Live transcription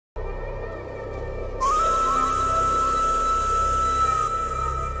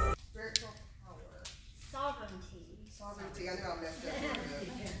sovereignty. I know I messed up.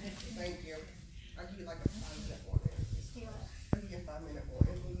 Thank you. I'll give you like a 5-minute warning. I'll give you a 5-minute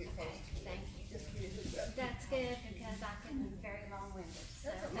warning when we get close to it. Thank you. Just give you that. That's good because I can be very long-winded.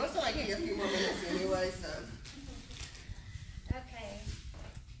 So. Most of I give you a few more minutes anyway, so. Okay.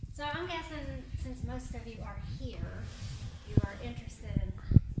 So I'm guessing since most of you are here, you are interested in,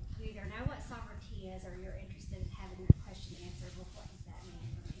 you either know what sovereignty is or you're interested in having that question answered. Well, what does that mean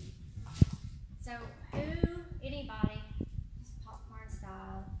for me? So anybody, just popcorn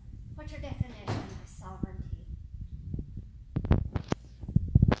style, what's your definition of sovereignty?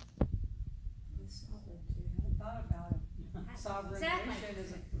 Sovereignty. I haven't thought about it. Sovereign Exactly. nation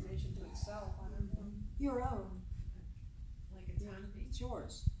is a nation to itself. I don't know. Your own. Like autonomy. It's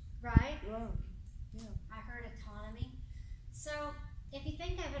yours. Right? Your own. Yeah. I heard autonomy. So if you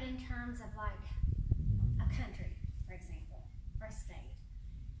think of it in terms of like a country, for example, or a state,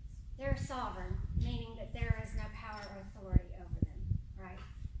 they're sovereign, meaning that there is no power or authority over them, right?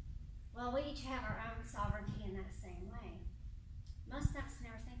 Well, we each have our own sovereignty in that same way. Most of us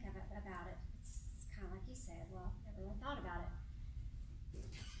never think of it about it. It's kind of like you said, well, never really thought about it.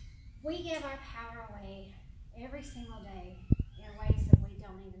 We give our power away every single day in ways that we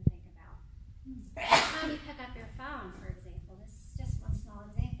don't even think about. Every time you pick up your phone, for example, this is just one small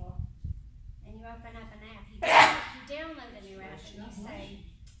example, and you open up an app, you download a new app and you say,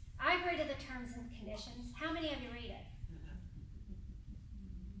 I agree to the terms and conditions. How many of you read it?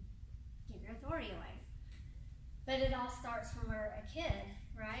 Give your authority away. But it all starts when we're a kid,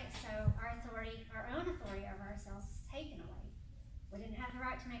 right? So our own authority over ourselves is taken away. We didn't have the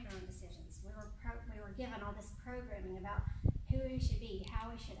right to make our own decisions. We were given all this programming about who we should be,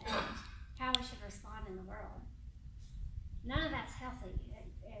 how we should act, how we should respond in the world. None of that's healthy.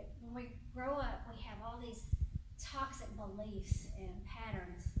 When we grow up, we have all these toxic beliefs and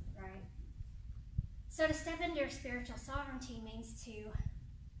patterns, right? So to step into your spiritual sovereignty means to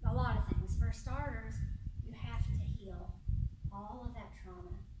a lot of things. For starters, you have to heal all of that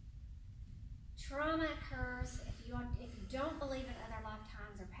trauma. Trauma occurs if you don't believe in other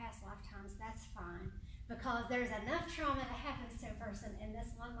lifetimes or past lifetimes, that's fine, because there's enough trauma that happens to a person in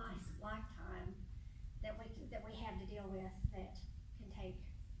this one lifetime that we have to deal with that can take,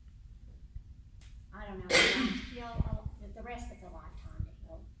 I don't know, heal the rest of the lifetime to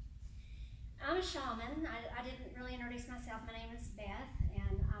heal. I'm a shaman. I didn't really introduce myself. My name is Beth,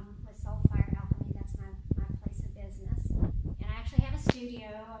 and I'm with SoulFire Alchemy. That's my place of business. And I actually have a studio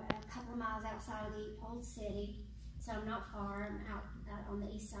a couple of miles outside of the old city, so I'm not far. I'm out on the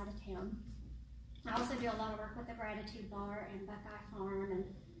east side of town. I also do a lot of work with the Gratitude Bar and Buckeye Farm, and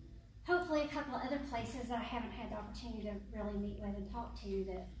hopefully a couple of other places that I haven't had the opportunity to really meet with and talk to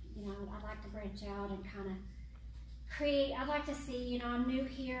that, you know, I'd like to branch out and kind of create. I'd like to see, you know, I'm new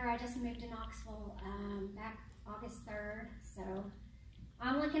here. I just moved to Knoxville back August 3rd, so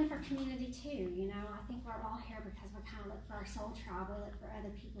I'm looking for community too. You know, I think we're all here because we kind of look for our soul tribe. We look for other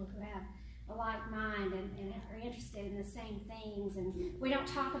people who have a like mind and are interested in the same things, and we don't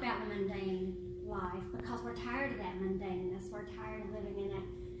talk about the mundane life because we're tired of that mundaneness. We're tired of living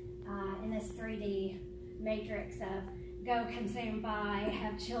in this 3D matrix of go, consume, buy,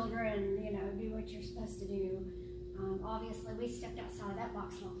 have children, you know, do what you're supposed to do. Obviously, we stepped outside of that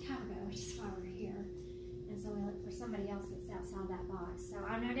box a long time ago, which is why we're here. And so we look for somebody else that's outside that box. So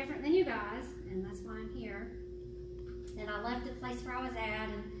I'm no different than you guys, and that's why I'm here. And I love the place where I was at,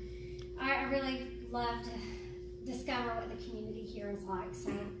 and I really love to discover what the community here is like.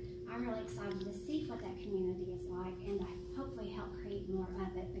 So I'm really excited to see what that community is like and to hopefully help create more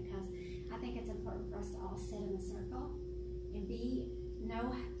of it, because I think it's important for us to all sit in a circle and be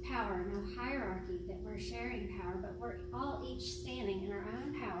no power, no hierarchy, that we're sharing power, but we're all each standing in our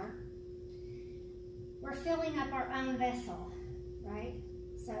own power. We're filling up our own vessel, right?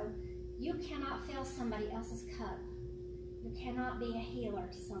 So you cannot fill somebody else's cup. You cannot be a healer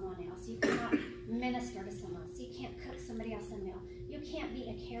to someone else. You cannot minister to someone else. You can't cook somebody else a meal. You can't be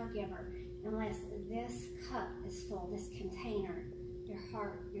a caregiver unless this cup is full, this container, your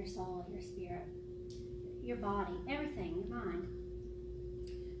heart, your soul, your spirit, your body, everything, your mind.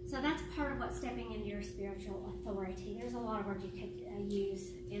 So that's part of what stepping into your spiritual authority. There's a lot of words you could use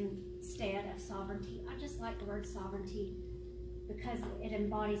instead of sovereignty. I just like the word sovereignty because it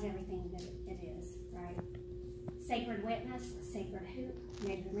embodies everything that it is, right? Sacred witness, sacred hoop.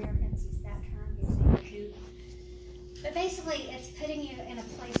 Native Americans use that term, your sacred hoop. But basically, it's putting you in a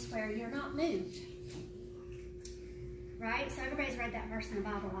place where you're not moved, right? So everybody's read that verse in the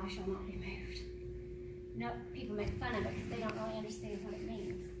Bible, I shall not be moved. No, people make fun of it because they don't really understand what it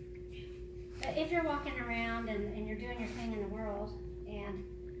means. But if you're walking around and you're doing your thing in the world and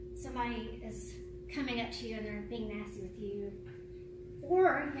somebody is coming up to you and they're being nasty with you.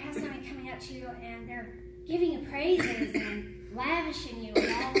 Or you have somebody coming up to you and they're giving you praises and lavishing you with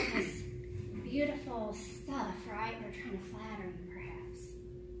all of this beautiful stuff, right? They're trying to flatter you, perhaps.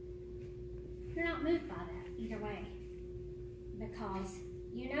 You're not moved by that either way, because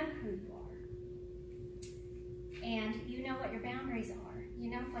you know who you are. And you know what your boundaries are. You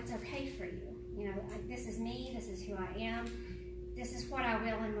know what's okay for you. You know, this is me, this is who I am, this is what I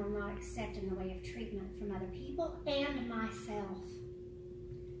will and will not accept in the way of treatment from other people and myself.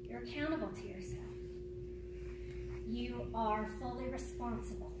 You're accountable to yourself. You are fully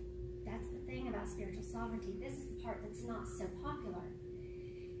responsible. That's the thing about spiritual sovereignty. This is the part that's not so popular,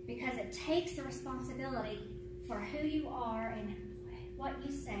 because it takes the responsibility for who you are and what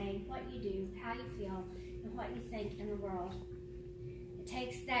you say, what you do, how you feel, and what you think in the world. It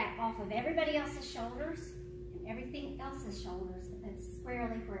takes that off of everybody else's shoulders and everything else's shoulders, but that's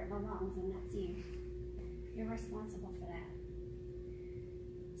squarely where it belongs, and that's you. You're responsible for that.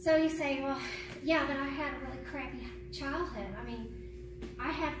 So you say, well, yeah, but I had a really crappy childhood. I mean,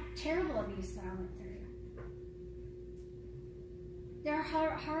 I had terrible abuse that I went through. There are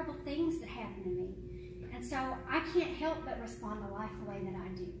horrible things that happened to me. And so I can't help but respond to life the way that I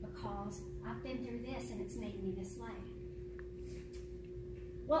do, because I've been through this and it's made me this way.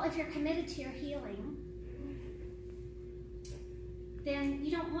 Well, if you're committed to your healing, then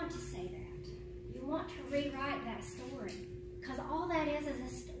you don't want to say that. You want to rewrite that story, because all that is a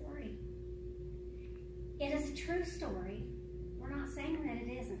story. It is a true story. We're not saying that it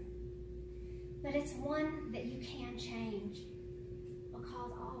isn't. But it's one that you can change,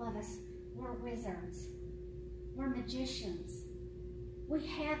 because all of us, we're wizards. We're magicians. We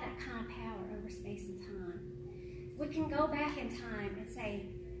have that kind of power over space and time. We can go back in time and say,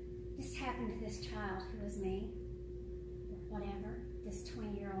 this happened to this child who was me, or whatever, this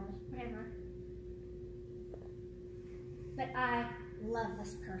 20-year-old, whatever. But I love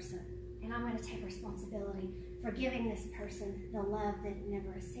this person, and I'm going to take responsibility for giving this person the love that it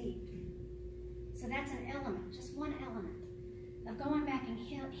never received. So that's an element, just one element, of going back and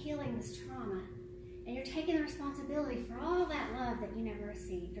healing this trauma. And you're taking the responsibility for all that love that you never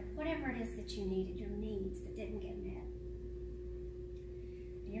received, or whatever it is that you needed, your needs that didn't get met.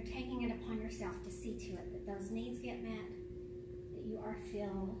 And you're taking it upon yourself to see to it that those needs get met, that you are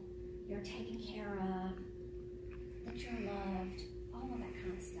filled, you're taken care of, that you're loved, all of that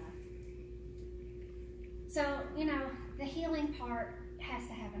kind of stuff. So, you know, the healing part has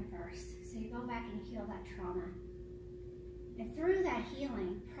to happen first. So you go back and heal that trauma. And through that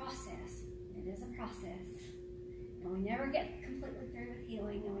healing process, it is a process, and we never get completely through with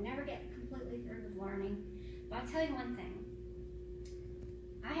healing, and we never get completely through with learning. But I'll tell you one thing.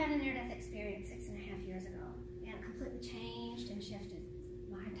 I had a near-death experience 6.5 years ago, and it completely changed and shifted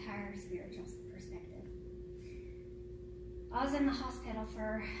my entire spiritual perspective. I was in the hospital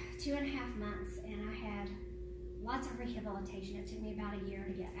for 2.5 months, and I had lots of rehabilitation. It took me about a year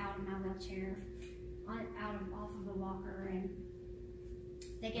to get out of my wheelchair, off of the walker, and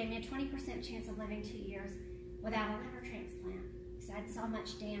they gave me a 20% chance of living 2 years without a liver transplant, because I had so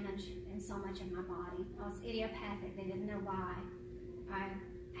much damage in so much of my body. I was idiopathic. They didn't know why I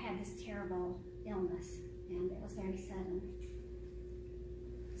had this terrible illness, and it was very sudden.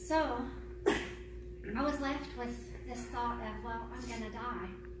 So I was left with this thought of, well, I'm going to die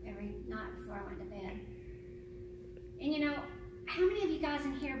every night before I went to bed. And you know, how many of you guys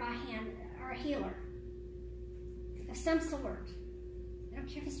in here by hand are a healer of some sort? I don't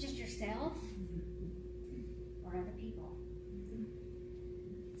care if it's just yourself or other people.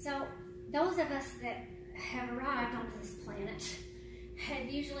 So those of us that have arrived onto this planet have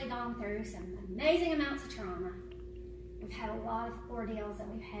usually gone through some amazing amounts of trauma. We've had a lot of ordeals that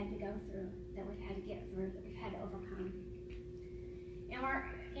we've had to go through, that we've had to get through, that we've had to overcome. And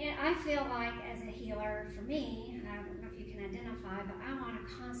I feel like as a healer, for me, and I don't know if you can identify, but I'm on a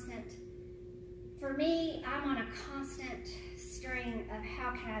constant string of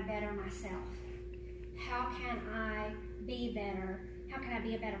how can I better myself? How can I be better? How can I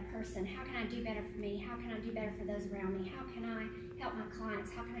be a better person? How can I do better for me? How can I do better for those around me? How can I help my clients?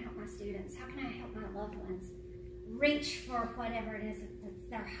 How can I help my students? How can I help my loved ones reach for whatever it is that's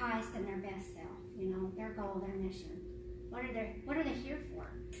their highest and their best self, you know, their goal, their mission? What are they here for?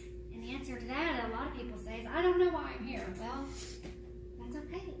 And the answer to that, a lot of people say, is, I don't know why I'm here. Well, that's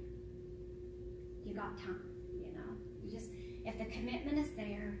okay. You got time, you know. You just, if the commitment is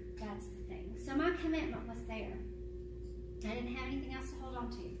there, that's the thing. So my commitment was there. I didn't have anything else to hold on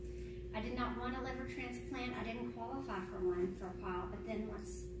to. I did not want a liver transplant. I didn't qualify for one for a while, but then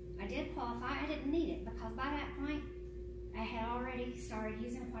once I did qualify, I didn't need it, because by that point, I had already started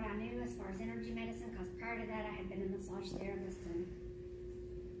using what I knew as far as energy medicine, because prior to that I had been a massage therapist, and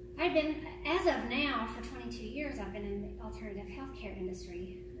I've been, as of now, for 22 years, I've been in the alternative healthcare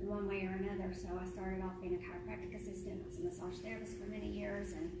industry in one way or another. So I started off being a chiropractic assistant, I was a massage therapist for many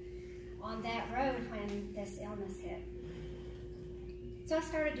years, and on that road when this illness hit. So I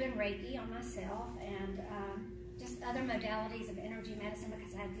started doing Reiki on myself and just other modalities of energy medicine,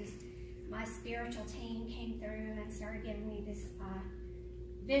 because I had my spiritual team came through and started giving me this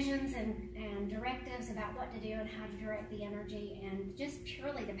visions and directives about what to do and how to direct the energy, and just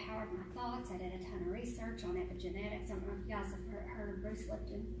purely the power of my thoughts. I did a ton of research on epigenetics. I don't know if you guys have heard of Bruce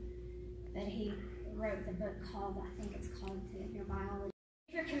Lipton, but he wrote the book called, I think it's called Your Biology.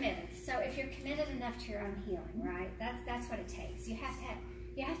 If you're committed, so if you're committed enough to your own healing, right? That's what it takes. You have to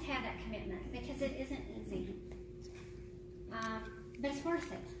have that commitment, because it isn't easy, but it's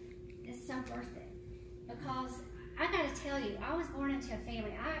worth it. It's so worth it, because I got to tell you, I was born into a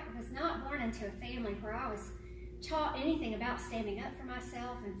family. I was not born into a family where I was taught anything about standing up for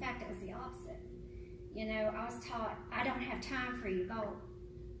myself. In fact, it was the opposite. You know, I was taught, I don't have time for you.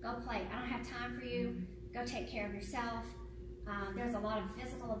 Go play. I don't have time for you. Go take care of yourself. There's a lot of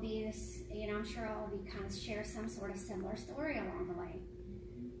physical abuse. You know, I'm sure all of you kind of share some sort of similar story along the way.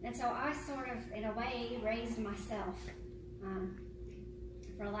 And so I sort of, in a way, raised myself.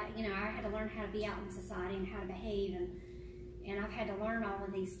 You know, I had to learn how to be out in society and how to behave, and I've had to learn all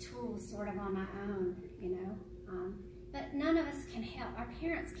of these tools sort of on my own, you know. But none of us can help. Our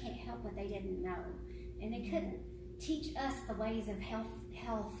parents can't help what they didn't know, and they couldn't teach us the ways of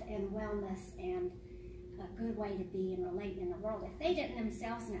health and wellness and a good way to be and relate in the world if they didn't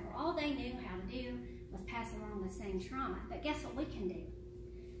themselves know. All they knew how to do was pass along the same trauma. But guess what we can do?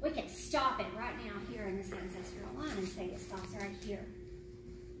 We can stop it right now here in this ancestral line and say it stops right here.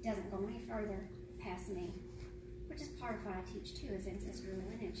 It doesn't go any further past me, which is part of what I teach too, is ancestral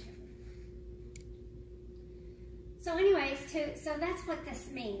lineage. So anyways, so that's what this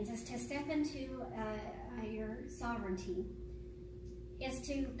means, is to step into your sovereignty, is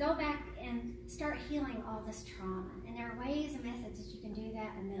to go back and start healing all this trauma. And there are ways and methods that you can do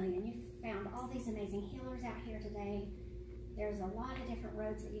that, a million. You've found all these amazing healers out here today. There's a lot of different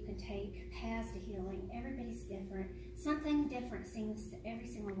roads that you can take, paths to healing. Everybody's different. Something different seems to every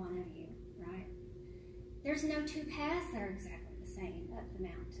single one of you, right? There's no two paths that are exactly the same up the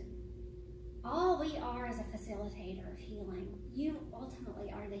mountain. All we are is a facilitator of healing. You ultimately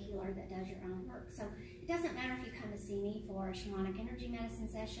are the healer that does your own work. So it doesn't matter if you come to see me for a shamanic energy medicine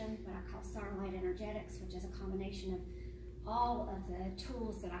session, what I call starlight energetics, which is a combination of all of the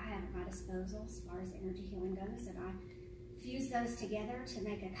tools that I have at my disposal as far as energy healing goes, and I fuse those together to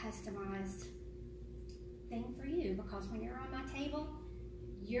make a customized thing for you. Because when you're on my table,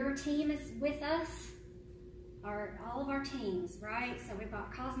 your team is with us, all of our teams, right? So we've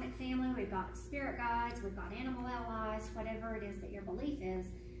got cosmic family, we've got spirit guides, we've got animal allies, whatever it is that your belief is,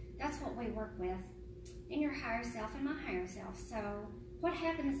 that's what we work with in your higher self and my higher self. So what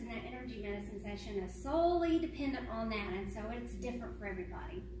happens in that energy medicine session is solely dependent on that, and so it's different for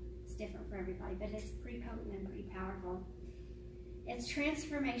everybody. It's different for everybody, but it's pretty potent and pretty powerful. It's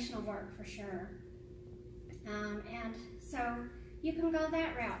transformational work for sure. And so you can go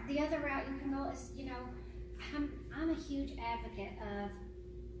that route. The other route you can go is, you know, I'm a huge advocate of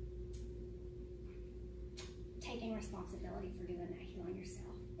taking responsibility for doing that healing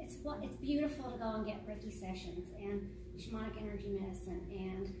yourself. It's beautiful to go and get Reiki sessions and shamanic energy medicine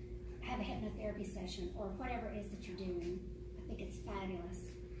and have a hypnotherapy session or whatever it is that you're doing. I think it's fabulous.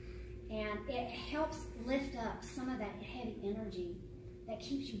 And it helps lift up some of that heavy energy that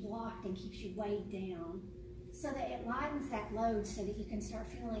keeps you blocked and keeps you weighed down, so that it lightens that load so that you can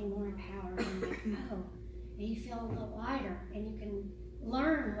start feeling more empowered and like, oh, and you feel a little lighter, and you can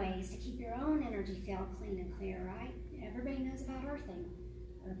learn ways to keep your own energy field clean and clear, right? Everybody knows about earthing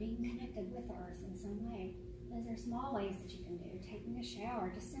or being connected with earth in some way. Those are small ways that you can do. Taking a shower,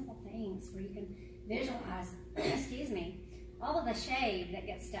 just simple things where you can visualize, excuse me, all of the shade that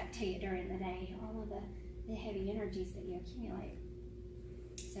gets stuck to you during the day, all of the heavy energies that you accumulate.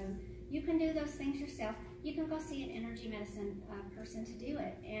 So you can do those things yourself. You can go see an energy medicine person to do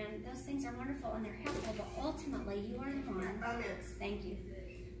it, and those things are wonderful and they're helpful, but ultimately you are the one, thank you,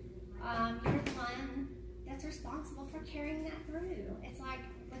 you're the one that's responsible for carrying that through. It's like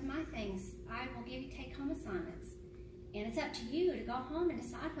with my things, I will give you take-home assignments, and it's up to you to go home and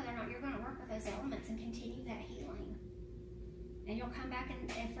decide whether or not you're going to work with those elements and continue that healing. And you'll come back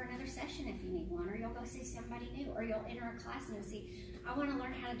and for another session if you need one, or you'll go see somebody new, or you'll enter a class and you'll see, I want to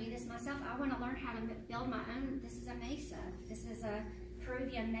learn how to do this myself. I want to learn how to build my own. This is a mesa. This is a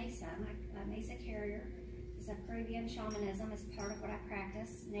Peruvian mesa, a mesa carrier. So Peruvian shamanism is part of what I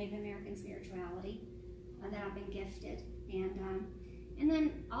practice, Native American spirituality that I've been gifted. And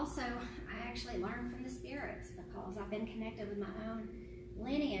then also I actually learn from the spirits because I've been connected with my own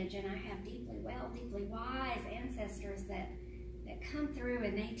lineage, and I have deeply wise ancestors that come through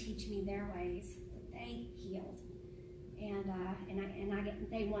and they teach me their ways that they healed.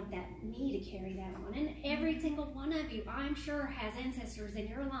 They want me to carry that on. And every single one of you, I'm sure, has ancestors in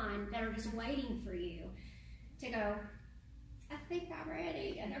your line that are just waiting for you to go, I think I'm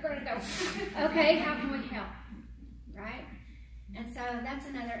ready. And they're going to go, okay, how can we help? Right? And so that's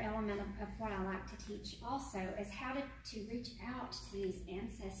another element of what I like to teach also, is how to reach out to these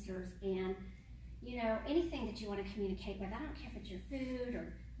ancestors and, anything that you want to communicate with. I don't care if it's your food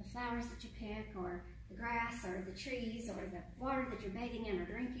or the flowers that you pick or the grass or the trees or the water that you're bathing in or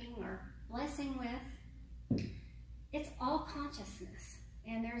drinking or blessing with. It's all consciousness.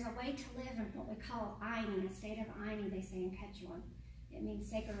 And there's a way to live in what we call Aini, a state of Aini, they say in Quechuan. It means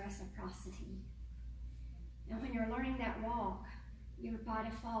sacred reciprocity. And when you're learning that walk, you're by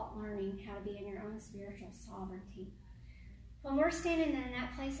default learning how to be in your own spiritual sovereignty. When we're standing in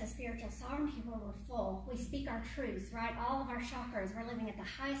that place of spiritual sovereignty where we're full, we speak our truths, right? All of our chakras, we're living at the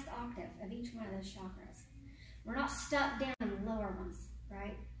highest octave of each one of those chakras. We're not stuck down in the lower ones,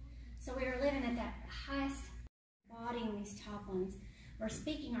 right? So we are living at that highest, embodying these top ones. We're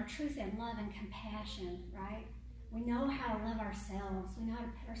speaking our truth in love and compassion, right? We know how to love ourselves. We know how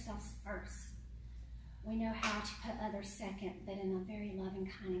to put ourselves first. We know how to put others second, but in a very loving,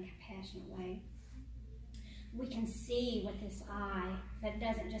 kind, and compassionate way. We can see with this eye, but it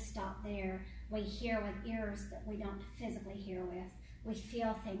doesn't just stop there. We hear with ears that we don't physically hear with. We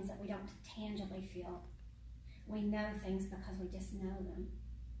feel things that we don't tangibly feel. We know things because we just know them.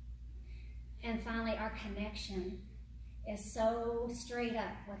 And finally, our connection is so straight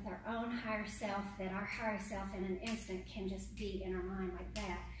up with our own higher self that our higher self in an instant can just be in our mind like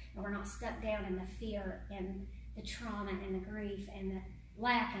that. And we're not stuck down in the fear and the trauma and the grief and the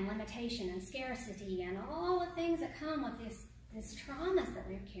lack and limitation and scarcity and all the things that come with this traumas that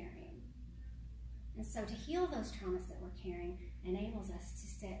we're carrying. And so to heal those traumas that we're carrying enables us to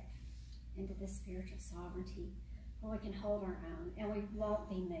step into this spiritual sovereignty where we can hold our own and we won't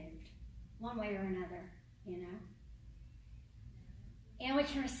be moved one way or another, And we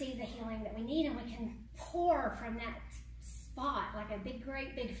can receive the healing that we need, and we can pour from that spot like a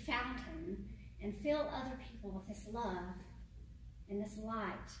great big fountain and fill other people with this love and this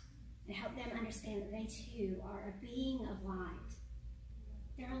light and help them understand that they too are a being of light.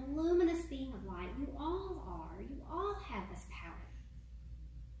 They're a luminous being of light. You all are. You all have this power.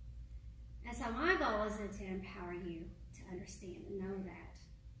 And so my goal is to empower you to understand and know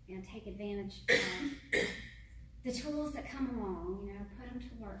that and take advantage of the tools that come along, put them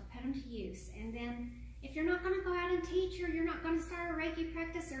to work, put them to use. And then if you're not going to go out and teach, or you're not going to start a Reiki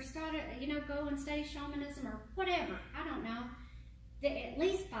practice, or start go and study shamanism or whatever, I don't know, that at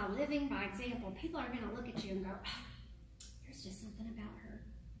least by living by example, people are going to look at you and go, oh, there's just something about her.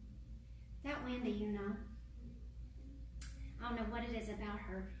 That Wendy, I don't know what it is about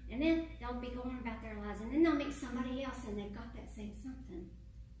her. And then they'll be going about their lives, and then they'll meet somebody else and they've got that same something.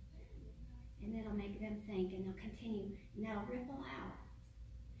 And it'll make them think, and they'll continue, and that'll ripple out.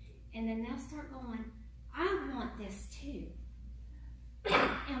 And then they'll start going, I want this too.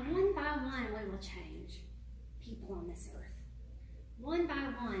 And one by one, we will change people on this earth. One by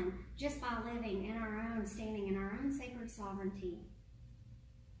one, just by living in our own, standing in our own sacred sovereignty,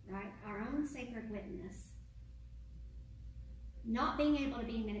 right? Our own sacred witness. Not being able to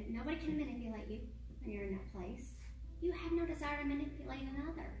be, nobody can manipulate you when you're in that place. You have no desire to manipulate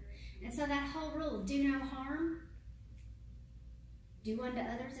another. And so that whole rule, do no harm, do unto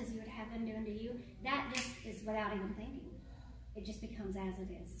others as you would have them do unto you, that just is without even thinking. It just becomes as it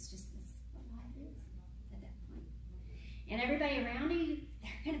is. It's just what life is at that point. And everybody around you,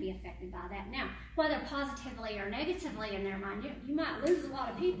 they're going to be affected by that. Now, whether positively or negatively in their mind, you might lose a lot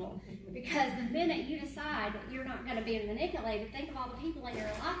of people, because the minute you decide that you're not going to be manipulated, think of all the people in your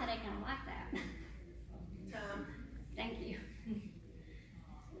life that ain't going to like that. Thank you.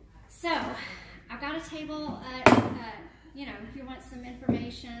 So, I've got a table, if you want some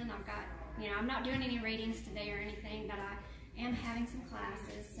information, I've got, I'm not doing any readings today or anything, but I am having some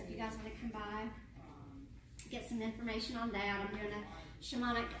classes, so if you guys want to come by, get some information on that. I'm doing a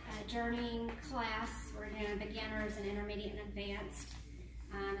shamanic journeying class. We're doing beginners and intermediate and advanced,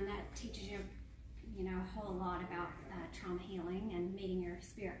 and that teaches you, a whole lot about trauma healing and meeting your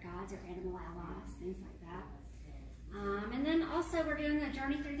spirit guides, your animal allies, things like that. And then also we're doing a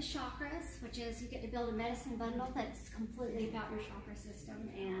journey through the chakras, which is you get to build a medicine bundle that's completely about your chakra system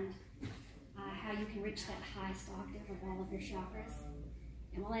and how you can reach that highest octave of all of your chakras.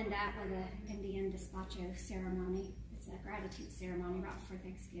 And we'll end that with an Indian despacho ceremony. It's a gratitude ceremony right before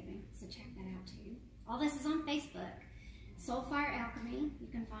Thanksgiving. So check that out too. All this is on Facebook. SoulFire Alchemy. You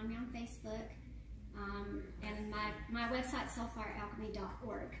can find me on Facebook. And my website,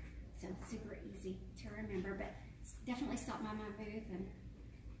 soulfirealchemy.org. So super easy to remember. But definitely stop by my booth and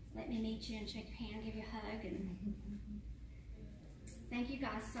let me meet you and shake your hand, give you a hug. And thank you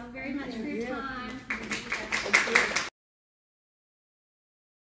guys so very much for your time.